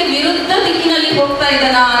ಇದಕ್ಕೆ ವಿರುದ್ಧ ದಿಕ್ಕಿನಲ್ಲಿ ಹೋಗ್ತಾ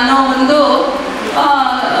ಇದ್ದಾನ ಅನ್ನೋ ಒಂದು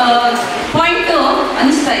ಪಾಯಿಂಟು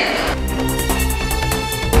ಅನಿಸ್ತಾ ಇದೆ.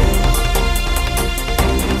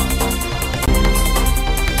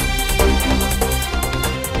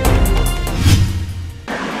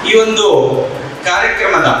 ಈ ಒಂದು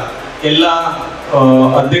ಕಾರ್ಯಕ್ರಮದ ಎಲ್ಲ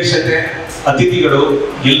ಅಧ್ಯಕ್ಷತೆ, ಅತಿಥಿಗಳು,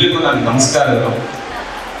 ಎಲ್ರಿಗೂ ನನ್ನ ನಮಸ್ಕಾರಗಳು.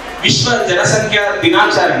 ವಿಶ್ವ ಜನಸಂಖ್ಯಾ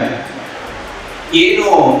ದಿನಾಚರಣೆ ಏನು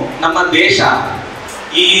ನಮ್ಮ ದೇಶ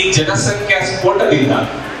ಈ ಜನಸಂಖ್ಯಾ ಸ್ಫೋಟದಿಂದ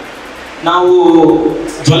ನಾವು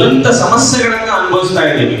ಜ್ವಲಂತ ಸಮಸ್ಯೆಗಳನ್ನ ಅನುಭವಿಸ್ತಾ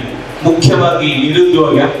ಇದ್ದೀವಿ. ಮುಖ್ಯವಾಗಿ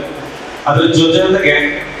ನಿರುದ್ಯೋಗ, ಅದರ ಜೊತೆಗೆ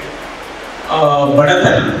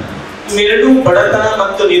ಬಡತನ. ಇವೆರಡು, ಬಡತನ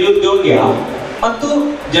ಮತ್ತು ನಿರುದ್ಯೋಗ ಮತ್ತು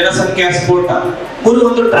ಜನಸಂಖ್ಯಾ ಸ್ಫೋಟ, ಮೂರು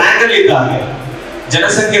ಒಂದು ಟ್ರ್ಯಾಂಗಲ್ ಇದ್ದಾಗೆ.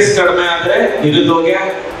 ಜನಸಂಖ್ಯೆ ಕಡಿಮೆ ಆದ್ರೆ ನಿರುದ್ಯೋಗ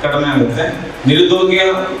ಕಡಿಮೆ ಆಗುತ್ತೆ, ನಿರುದ್ಯೋಗ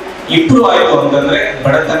ಇಂಪ್ರೂವ್ ಆಯ್ತು ಅಂತಂದ್ರೆ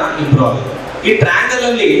ಬಡತನ ಇಂಪ್ರೂವ್ ಆಗುತ್ತೆ. ಈ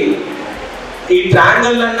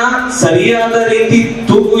ಟ್ರ್ಯಾಂಗಲ್ ಅನ್ನ ಸರಿಯಾದ ರೀತಿ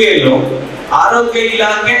ತೂಗುವೆಯಲು ಆರೋಗ್ಯ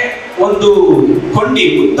ಇಲಾಖೆ ಒಂದು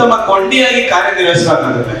ಉತ್ತಮ ಕೊಂಡಿಯಾಗಿ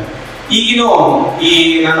ಕಾರ್ಯನಿರ್ವಹಿಸಬೇಕಾಗುತ್ತೆ. ಈಗಿನ ಈ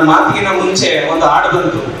ನನ್ನ ಮಾತಿಗಿನ ಮುಂಚೆ ಒಂದು ಹಾಡು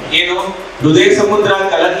ಬಂತು, ಏನು, ಹೃದಯ ಸಮುದ್ರ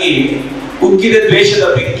ಕಲಕಿ ಉಕ್ಕಿದ ದ್ವೇಷದ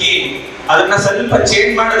ಬೆಂಕಿ. ಅದನ್ನ ಸ್ವಲ್ಪ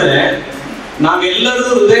ಚೇಂಜ್ ಮಾಡಿದ್ರೆ ನಾವೆಲ್ಲರೂ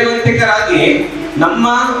ಹೃದಯವಂತಿಕರಾಗಿ ನಮ್ಮ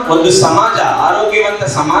ಒಂದು ಸಮಾಜ, ಆರೋಗ್ಯವಂತ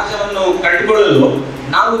ಸಮಾಜವನ್ನು ಕಂಡುಕೊಳ್ಳಲು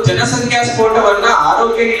ನಾವು ಜನಸಂಖ್ಯಾ ಸ್ಫೋಟವನ್ನ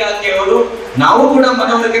ಆರೋಗ್ಯ ಇಲಾಖೆಯವರು ನಾವು ಕೂಡ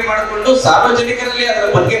ಮನವರಿಕೆ ಮಾಡಿಕೊಂಡು ಸಾರ್ವಜನಿಕರಲ್ಲಿ ಅದರ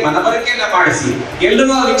ಬಗ್ಗೆ ಮನವರಿಕೆಯನ್ನ ಮಾಡಿಸಿ,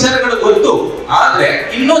 ಎಲ್ಲರೂ ಆ ವಿಚಾರಗಳು ಗೊತ್ತು, ಆದ್ರೆ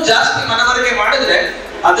ಇನ್ನೂ ಜಾಸ್ತಿ ಮನವರಿಕೆ ಮಾಡಿದ್ರೆ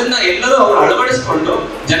ಅದನ್ನ ಎಲ್ಲರೂ ಅವರು ಅಳವಡಿಸಿಕೊಂಡು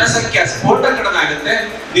ಜನಸಂಖ್ಯಾ ಸ್ಫೋಟ ಕಡಿಮೆ ಆಗುತ್ತೆ,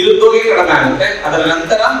 ನಿರುದ್ಯೋಗ ಕಡಿಮೆ ಆಗುತ್ತೆ, ಅದರ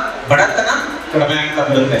ನಂತರ ಬಡತನ ಕಡಿಮೆ ಆಗ್ತಾ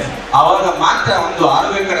ಬರುತ್ತೆ. ಆವಾಗ ಮಾತ್ರ ಒಂದು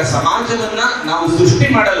ಆರೋಗ್ಯಕರ ಸಮಾಜವನ್ನ ನಾವು ಸೃಷ್ಟಿ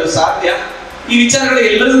ಮಾಡಲು ಸಾಧ್ಯ. ಈ ವಿಚಾರಗಳು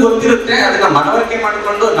ಎಲ್ಲರಿಗೂ ಗೊತ್ತಿರುತ್ತೆ, ಅದನ್ನ ಮನವರಿಕೆ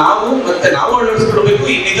ಮಾಡಿಕೊಂಡು ನಾವು ಅಳವಡಿಸಿಕೊಳ್ಬೇಕು.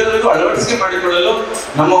 ಇನ್ನಿತರರಿಗೂ ಅಳವಡಿಕೆ ಮಾಡಿಕೊಳ್ಳಲು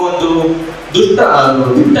ನಮ್ಮ ಒಂದು ದಿಟ್ಟ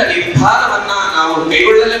ನಿರ್ಧಾರವನ್ನ ನಾವು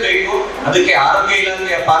ಕೈಗೊಳ್ಳಲೇಬೇಕು. ಅದಕ್ಕೆ ಆರೋಗ್ಯ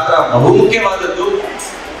ಇಲಾಖೆಯ ಪಾತ್ರ ಬಹುಮುಖ್ಯವಾದದ್ದು.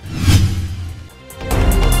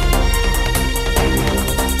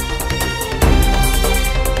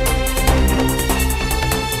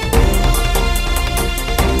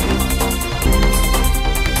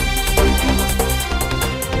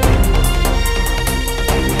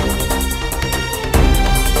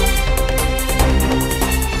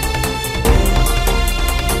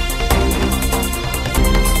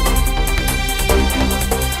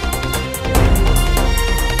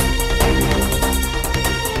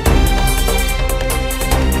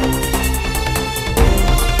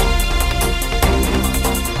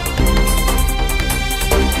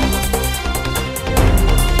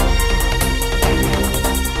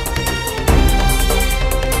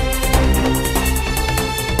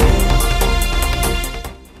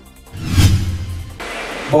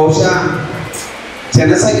 ಬಹುಶಃ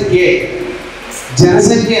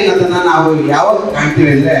ಜನಸಂಖ್ಯೆ ಅನ್ನೋದನ್ನ ನಾವು ಯಾವಾಗ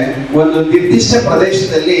ಕಾಣ್ತೀವಿ ಅಂದ್ರೆ, ಒಂದು ನಿರ್ದಿಷ್ಟ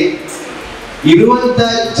ಪ್ರದೇಶದಲ್ಲಿ ಇರುವಂತ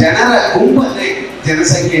ಜನರ ಗುಂಪನ್ನೇ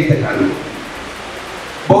ಜನಸಂಖ್ಯೆ ಅಂತ ಕಾಣ್ತೀವಿ.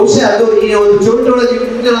 ಬಹುಶಃ ಅದು ಈ ಒಂದು ಚೋಟೊಳಗೆ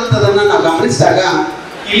ಕೂತಿರುವಂತದನ್ನ ನಾವು ಗಮನಿಸಿದಾಗ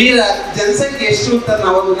ಇಲ್ಲಿನ ಜನಸಂಖ್ಯೆ ಎಷ್ಟು ಅಂತ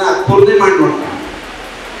ನಾವು ಅದನ್ನ ತುಲನೆ ಮಾಡಿ ನೋಡ್ತೀವಿ.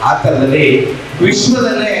 ಆ ಥರದಲ್ಲಿ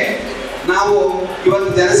ವಿಶ್ವದಲ್ಲೇ ನಾವು ಇವತ್ತು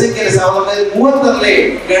ಜನಸಂಖ್ಯೆ 1930ರಲ್ಲಿ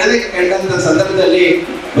ಗಣನೆ ಕಂಡಂತ ಸಂದರ್ಭದಲ್ಲಿ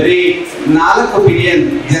ಬರೀ 4 ಬಿಲಿಯನ್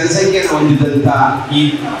ಜನಸಂಖ್ಯೆಯನ್ನು ಹೊಂದಿದಂತ ಈ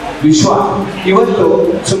ವಿಶ್ವ ಇವತ್ತು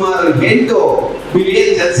ಸುಮಾರು 8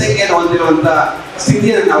 ಬಿಲಿಯನ್ ಜನಸಂಖ್ಯೆಯನ್ನು ಹೊಂದಿರುವಂತ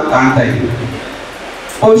ಸ್ಥಿತಿಯನ್ನು ನಾವು ಕಾಣ್ತಾ ಇದ್ದೀವಿ.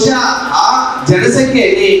 ಬಹುಶಃ ಆ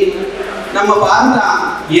ಜನಸಂಖ್ಯೆಯಲ್ಲಿ ನಮ್ಮ ಭಾರತ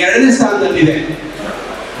 2ನೇ ಸ್ಥಾನದಲ್ಲಿದೆ.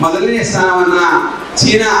 ಮೊದಲನೇ ಸ್ಥಾನವನ್ನ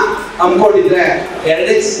ಚೀನಾ ಹಮ್ಮಿಕೊಂಡಿದ್ರೆ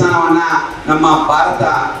 2ನೇ ಸ್ಥಾನವನ್ನ ನಮ್ಮ ಭಾರತ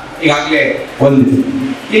ಈಗಾಗಲೇ ಹೊಂದಿದೆ.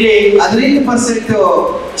 ಇಲ್ಲಿ 15%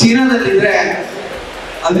 ಚೀನಾದಲ್ಲಿದ್ರೆ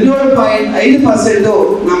 17.5%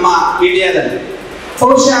 ನಮ್ಮ ಇಂಡಿಯಾದಲ್ಲಿ.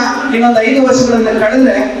 ಬಹುಶಃ ಇನ್ನೊಂದು 5 ವರ್ಷಗಳನ್ನ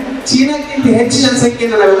ಕಳೆದ್ರೆ ಚೀನಾಕ್ಕಿಂತ ಹೆಚ್ಚು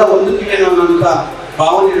ಜನಸಂಖ್ಯೆಯನ್ನು ನಾವೆಲ್ಲ ಹೊಂದುತ್ತೀವಿ ಅನ್ನೋಂಥ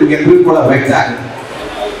ಭಾವನೆ ನಮ್ಗೆಲ್ಲರಿಗೂ ಕೂಡ ವ್ಯಕ್ತ ಆಗುತ್ತೆ.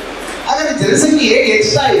 ಹಾಗಾದ್ರೆ ಜನಸಂಖ್ಯೆ ಹೇಗೆ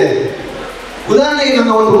ಹೆಚ್ಚುತ್ತಾ ಇದೆ? ಉದಾಹರಣೆಗೆ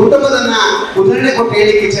ನನ್ನ ಒಂದು ಕುಟುಂಬದನ್ನ ಉದಾಹರಣೆ ಕೊಟ್ಟು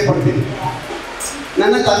ಹೇಳಿಕ್ಕೆ ಇಚ್ಛೆ ಪಡ್ತೀನಿ.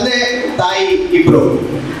 ನನ್ನ ತಂದೆ ತಾಯಿ ಇಬ್ರು,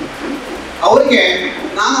 ಅವರಿಗೆ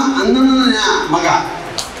ನಾನು 11ನೇ ಮಗ.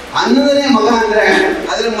 11ನೇ ಮಗ ಅಂದ್ರೆ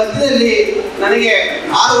ಅದರ ಮಧ್ಯದಲ್ಲಿ ನನಗೆ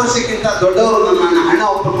 6 ವರ್ಷಕ್ಕಿಂತ ದೊಡ್ಡವರು ನನ್ನ ಅಣ್ಣ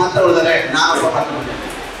ಒಬ್ಬರು ಮಾತ್ರ ಉಳಿದರೆ, ನಾನು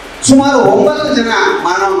ಸುಮಾರು 9 ಜನ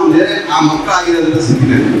ಮರಣವನ್ನು ಹೊಂದಿದರೆ ಆ ಮಕ್ಕಳಾಗಿರೋದ್ರ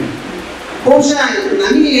ಸ್ಥಿತಿನಲ್ಲಿ. ಬಹುಶಃ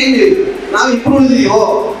ನನಗೆ ಏನು ನಾವು ಇಬ್ರು ಉಳಿದಿದೀವೋ,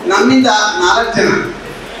 ನಮ್ಮಿಂದ 4 ಜನ,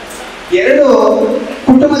 2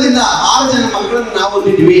 ಕುಟುಂಬದಿಂದ 6 ಜನ ಮಕ್ಕಳನ್ನು ನಾವು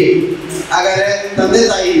ಹೊಂದಿದ್ವಿ. ಹಾಗಾದ್ರೆ ತಂದೆ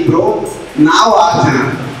ತಾಯಿ ಇಬ್ರು, ನಾವು 6 ಜನ,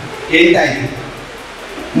 8 ಆಯ್ತು.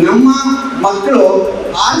 ನಮ್ಮ ಮಕ್ಕಳು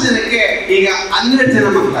 6 ಜನಕ್ಕೆ ಈಗ 12 ಜನ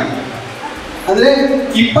ಮಕ್ಕಳಾಗಿದ್ದಾರೆ. ಅಂದ್ರೆ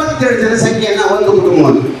 22 ಜನಸಂಖ್ಯೆಯನ್ನ ಒಂದು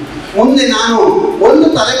ಕುಟುಂಬವನ್ನು. ಮುಂದೆ ನಾನು ಒಂದು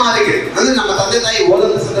ತಲೆಮಾರಿಗೆ, ಅಂದ್ರೆ ನಮ್ಮ ತಂದೆ ತಾಯಿ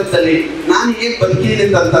ಓದಂತ ಸಂದರ್ಭದಲ್ಲಿ ನಾನು ಏನ್ ಬದುಕಿದ್ದೀನಿ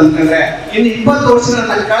ಅಂತ ಅನ್ಕೊಂಡ್ರೆ, ಇನ್ನು 20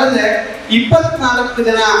 ವರ್ಷಗಳನ್ನ ಕಳೆದ್ರೆ 24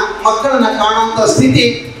 ಜನ ಮಕ್ಕಳನ್ನ ಕಾಣುವಂತ ಸ್ಥಿತಿ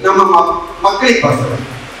ನಮ್ಮ ಮಕ್ಕಳಿಗೆ ಬರ್ತದೆ,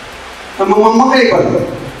 ನಮ್ಮ ಮೊಮ್ಮಕ್ಕಳಿಗೆ ಬರ್ತದೆ.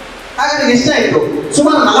 ಹಾಗಾದ್ರೆ ಎಷ್ಟಾಯ್ತು?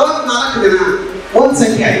 ಸುಮಾರು 44 ಜನ ಒಂದು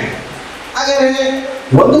ಸಂಖ್ಯೆ ಆಯ್ತು. ಹಾಗಾದ್ರೆ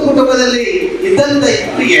ಒಂದು ಕುಟುಂಬದಲ್ಲಿ ಇದ್ದಂತ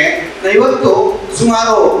ಇಬ್ಬರಿಗೆ ಇವತ್ತು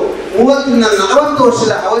ಸುಮಾರು 30ರಿಂದ 40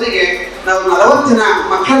 ವರ್ಷದ ಅವರಿಗೆ ನಾವು 40 ಜನ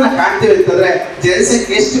ಮಕ್ಕಳನ್ನ ಕಾಣ್ತೀವಿ ಅಂತಂದ್ರೆ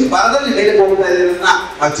ಜನಸಂಖ್ಯೆ ಎಷ್ಟು ಬರದಲ್ಲಿ ಮೇಲೆ ಹೋಗ್ತಾ ಇದೆ ಅಂತ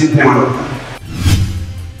ನಾವು ಚಿಂತನೆ ಮಾಡಬೇಕು.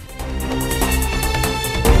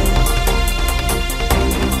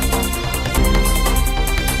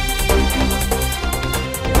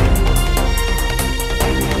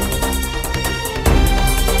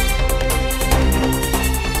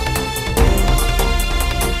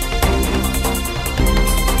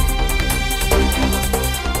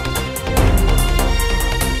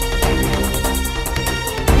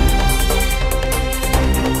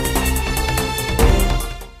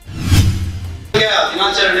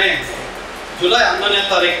 ದಿನಾಚರಣೆ ಜುಲೈ 11ನೇ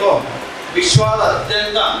ತಾರೀಕು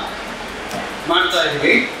ವಿಶ್ವಾದ್ಯಂತ ಮಾಡ್ತಾ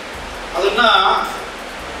ಇದ್ವಿ. ಅದನ್ನ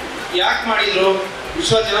ಯಾಕೆ ಮಾಡಿದ್ರು,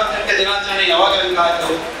 ವಿಶ್ವ ಜನಸಂಖ್ಯೆ ದಿನಾಚರಣೆ ಯಾವಾಗ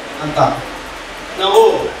ಆಯ್ತು ಅಂತ ನಾವು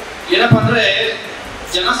ಏನಪ್ಪ ಅಂದ್ರೆ,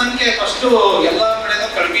 ಜನಸಂಖ್ಯೆ ಫಸ್ಟು ಎಲ್ಲ ಕಡೆಗೂ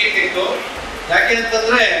ಕಡಿಮೆ ಇತ್ತು. ಯಾಕೆ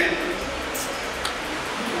ಅಂತಂದ್ರೆ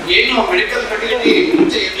ಏನು ಮೆಡಿಕಲ್ ಫೆಸಿಲಿಟಿ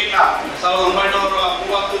ಮುಂಚೆ ಇರಲಿಲ್ಲ.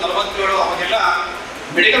 1930-47 ಅವಾಗೆಲ್ಲ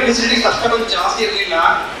ಮೆಡಿಕಲ್ ಫೆಸಿಲಿಟೀಸ್ ಅಷ್ಟೊಂದು ಜಾಸ್ತಿ ಇರಲಿಲ್ಲ.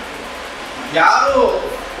 ಯಾರು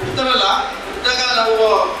ಹುಡ್ತಾರಲ್ಲ, ಹುಟ್ಟಾಗ ನಾವು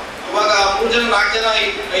ಅವಾಗ 3 ಜನ 4 ಜನ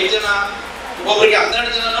 5 ಜನ, ಒಬ್ಬೊಬ್ಬರಿಗೆ 12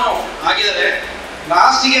 ಜನನೂ ಆಗಿದ್ದಾರೆ.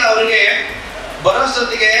 ಲಾಸ್ಟಿಗೆ ಅವರಿಗೆ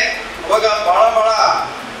ಬರೋಷ್ಟೊತ್ತಿಗೆ ಅವಾಗ ಬಹಳ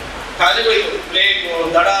ಕಾಯಿಲೆಗಳಿತ್ತು. ಪ್ಲೇಗು,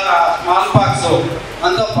 ದಡಾರ, ಸ್ಮಾಲ್ ಪಾಕ್ಸು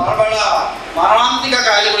ಅಂತ ಬಹಳ ಮಾರಣಾಂತಿಕ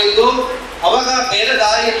ಕಾಯಿಲೆಗಳಿದ್ದು. ಅವಾಗ ಬೇರೆ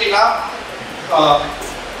ದಾರಿ ಇರಲಿಲ್ಲ.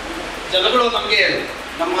 ಜನಗಳು ನಮಗೆ,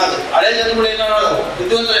 ನಮ್ಮ ಹಳೆ ಜನಗಳು ಏನೋ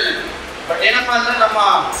ಬುದ್ಧಿವಂತರೇನೆ, ಬಟ್ ಏನಪ್ಪಾ ಅಂದ್ರೆ ನಮ್ಮ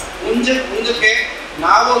ಮುಂದಕ್ಕೆ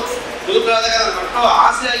ನಾವು ಮುದುಕರಾದಾಗ ಮಕ್ಕಳು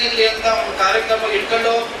ಆಸೆ ಆಗಿರ್ಲಿ ಅಂತ ಒಂದು ಕಾರ್ಯಕ್ರಮ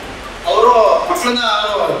ಇಟ್ಕೊಂಡು ಅವರು ಮಕ್ಕಳನ್ನ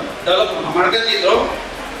ಡೆವಲಪ್ ಮಾಡ್ಕೊಂಡಿದ್ರು.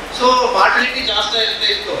 ಸೊ ಮಾರ್ಟಾಲಿಟಿ ಜಾಸ್ತಿ ಆಗ್ತಾ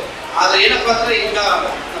ಇತ್ತು. ಆದ್ರೆ ಏನಪ್ಪಾ ಅಂದ್ರೆ ಈಗ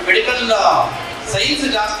ಮೆಡಿಕಲ್ ಸೈನ್ಸ್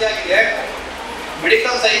ಜಾಸ್ತಿ ಆಗಿದೆ.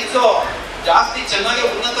 ಮೆಡಿಕಲ್ ಸೈನ್ಸು ಜಾಸ್ತಿ ಚೆನ್ನಾಗಿ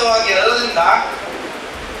ಉನ್ನತವಾಗಿರೋದ್ರಿಂದ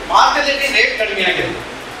ಮಾರ್ಟಾಲಿಟಿ ರೇಟ್ ಕಡಿಮೆ ಆಗಿದೆ.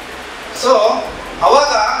 ಸೊ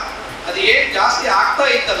ಅವಾಗ ಅದು ಏನ್ ಜಾಸ್ತಿ ಆಗ್ತಾ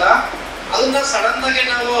ಇತ್ತಲ್ಲ, ಅದನ್ನ ಸಡನ್ ಆಗಿ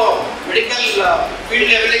ನಾವು ಮೆಡಿಕಲ್ ಫೀಲ್ಡ್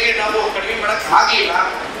ಲೆವೆಲ್ಗೆ ನಾವು ಕಡಿಮೆ ಮಾಡಕ್ ಆಗ್ಲಿಲ್ಲ.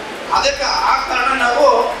 ಅದಕ್ಕೆ ಆ ಕಾರಣ ನಾವು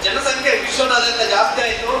ಜನಸಂಖ್ಯೆ ವಿಶ್ವದಾದ್ಯಂತ ಜಾಸ್ತಿ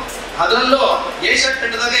ಆಯ್ತು. ಅದರಲ್ಲೂ ಏಷ್ಯಾ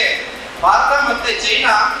ಖಂಡದಾಗೆ ಭಾರತ ಮತ್ತೆ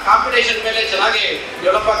ಚೈನಾ ಕಾಂಪಿಟೇಷನ್ ಮೇಲೆ ಚೆನ್ನಾಗಿ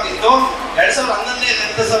ಡೆವಲಪ್ ಆಗ್ತಿತ್ತು. 2011ನೇ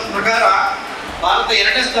ಸೆನ್ಸಸ್ ಪ್ರಕಾರ ಭಾರತ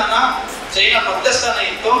 2ನೇ ಸ್ಥಾನ, ಚೈನಾ 10ನೇ ಸ್ಥಾನ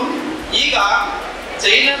ಇತ್ತು. ಈಗ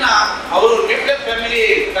ಚೈನಾನ ಅವರು ನ್ಯೂಕ್ಲಿಯರ್ ಫ್ಯಾಮಿಲಿ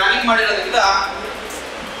ಪ್ಲಾನಿಂಗ್ ಮಾಡಿರೋದ್ರಿಂದ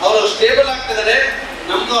ಅವರು ಸ್ಟೇಬಲ್ ಆಗ್ತಿದ್ದಾರೆ.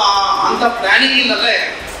 ನಮ್ದು ಅಂತ ಪ್ಲಾನಿಂಗ್ ಇಲ್ಲದೆ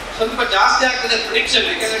ಸ್ವಲ್ಪ ಜಾಸ್ತಿ ಆಗ್ತದೆ ಪ್ರಿಡಿಕ್ಷನ್.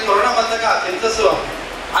 ಯಾಕಂದ್ರೆ ಕೊರೋನಾ ಬಂದಾಗ ಸೆನ್ಸಸ್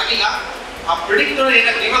ಆಗಿಲ್ಲ. ಆ ಪ್ರಿಡಿಕ್ಟರ್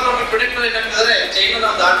ಪ್ರಿಡಿಕ್ಟರ್ ಏನಾಗ್ತದೆ, ಚೈನಾ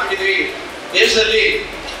ನಾವು ದಾಟ್ಬಿಟ್ಟಿದ್ವಿ ದೇಶದಲ್ಲಿ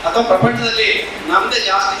ಅಥವಾ ಪ್ರಪಂಚದಲ್ಲಿ ನಮ್ದೇ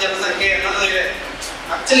ಜಾಸ್ತಿ ಜನಸಂಖ್ಯೆ ಅನ್ನೋದು ಇದೆ.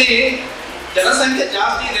 ಆಕ್ಚುಲಿ ಜನಸಂಖ್ಯೆ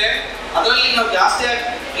ಜಾಸ್ತಿ ಇದೆ, ಅದರಲ್ಲಿ ನಾವು ಜಾಸ್ತಿ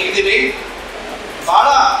ಆಗಿದ್ದೀವಿ. ಬಹಳ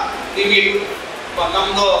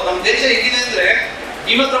ನಮ್ಮ ದೇಶ ಹೇಗಿದೆ ಅಂದ್ರೆ,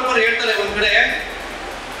 ಗೀಮತ್ರಪ್ಪರು ಹೇಳ್ತಾರೆ ಒಂದ್ ಕಡೆ,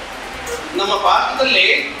 ನಮ್ಮ ಭಾರತದಲ್ಲಿ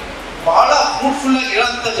ಬಹಳ ಫ್ರೂಟ್ಫುಲ್ ಆಗಿ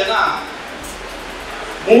ಇರೋಂಥ ಜನ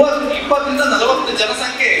 20ರಿಂದ 40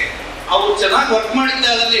 ಜನಸಂಖ್ಯೆ ಅವ್ರು ಚೆನ್ನಾಗಿ ವರ್ಕ್ ಮಾಡಿದ್ದೆ.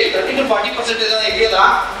 ಅದರಲ್ಲಿ 30-40% ಜನ ಇದೆಯಲ್ಲ,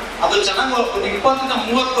 ಅದು ಚೆನ್ನಾಗಿ ಒಂದು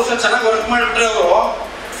 20-30 ವರ್ಷ ಚೆನ್ನಾಗಿ ವರ್ಕ್ ಮಾಡಿಬಿಟ್ರೆ ಅವರು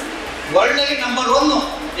ವರ್ಲ್ಡ್ ಅಲ್ಲಿ ನಂಬರ್ 1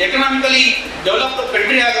 ಎಕನಾಮಿಕಲಿ ಡೆವಲಪ್ಡ್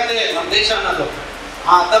ಕಂಟ್ರಿ ಆಗುತ್ತೆ ನಮ್ಮ ದೇಶ ಅನ್ನೋದು.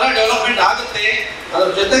 ಆ ತರ ಡೆವಲಪ್ಮೆಂಟ್ ಆಗುತ್ತೆ. ಅದ್ರ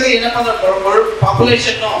ಜೊತೆಗೆ ಏನಪ್ಪಾ ಅಂದ್ರೆ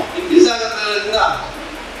ಪಾಪ್ಯುಲೇಷನ್ ಇನ್ಕ್ರೀಸ್ ಆಗೋದ್ರಿಂದ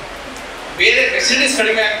ಬೇರೆ ಫೆಸಿಲಿಟೀಸ್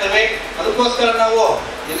ಕಡಿಮೆ ಆಗ್ತವೆ. ಅದಕ್ಕೋಸ್ಕರ ನಾವು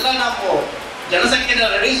ಜನಸಂಖ್ಯೆನ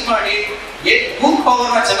ರೆಡ್ಯೂಸ್ ಮಾಡಿ ಯೂತ್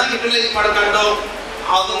ಪವರ್ನ ಚೆನ್ನಾಗಿ ಯುಟಿಲೈಸ್ ಮಾಡ್ಕೊಂಡು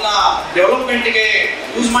ಅದನ್ನ ಡೆವಲಪ್ಮೆಂಟ್ಗೆ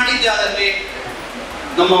ಯೂಸ್ ಮಾಡಿದ್ದೆ ಆದಲ್ಲಿ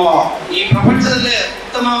ನಮ್ಮ ಈ ಪ್ರಪಂಚದಲ್ಲೇ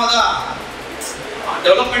ಉತ್ತಮವಾದ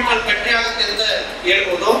ಡೆವಲಪ್ಮೆಂಟಲ್ ಕಂಟ್ರಿ ಆಗುತ್ತೆ ಅಂತ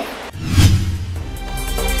ಹೇಳ್ಬೋದು.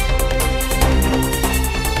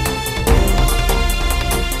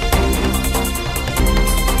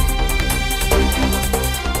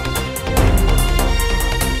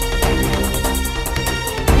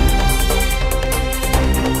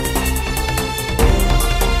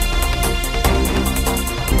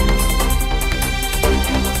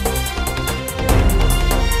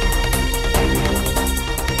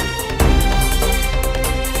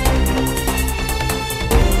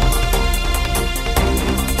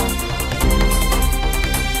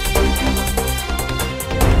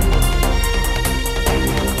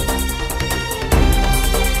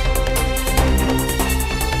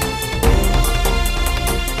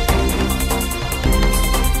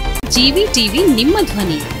 ಜಿವಿಟಿವಿ ನಿಮ್ಮ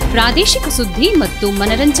ಧ್ವನಿ, ಪ್ರಾದೇಶಿಕ ಸುದ್ದಿ ಮತ್ತು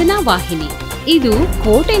ಮನರಂಜನಾ ವಾಹಿನಿ. ಇದು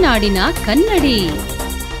ಕೋಟೆನಾಡಿನ ಕನ್ನಡಿ.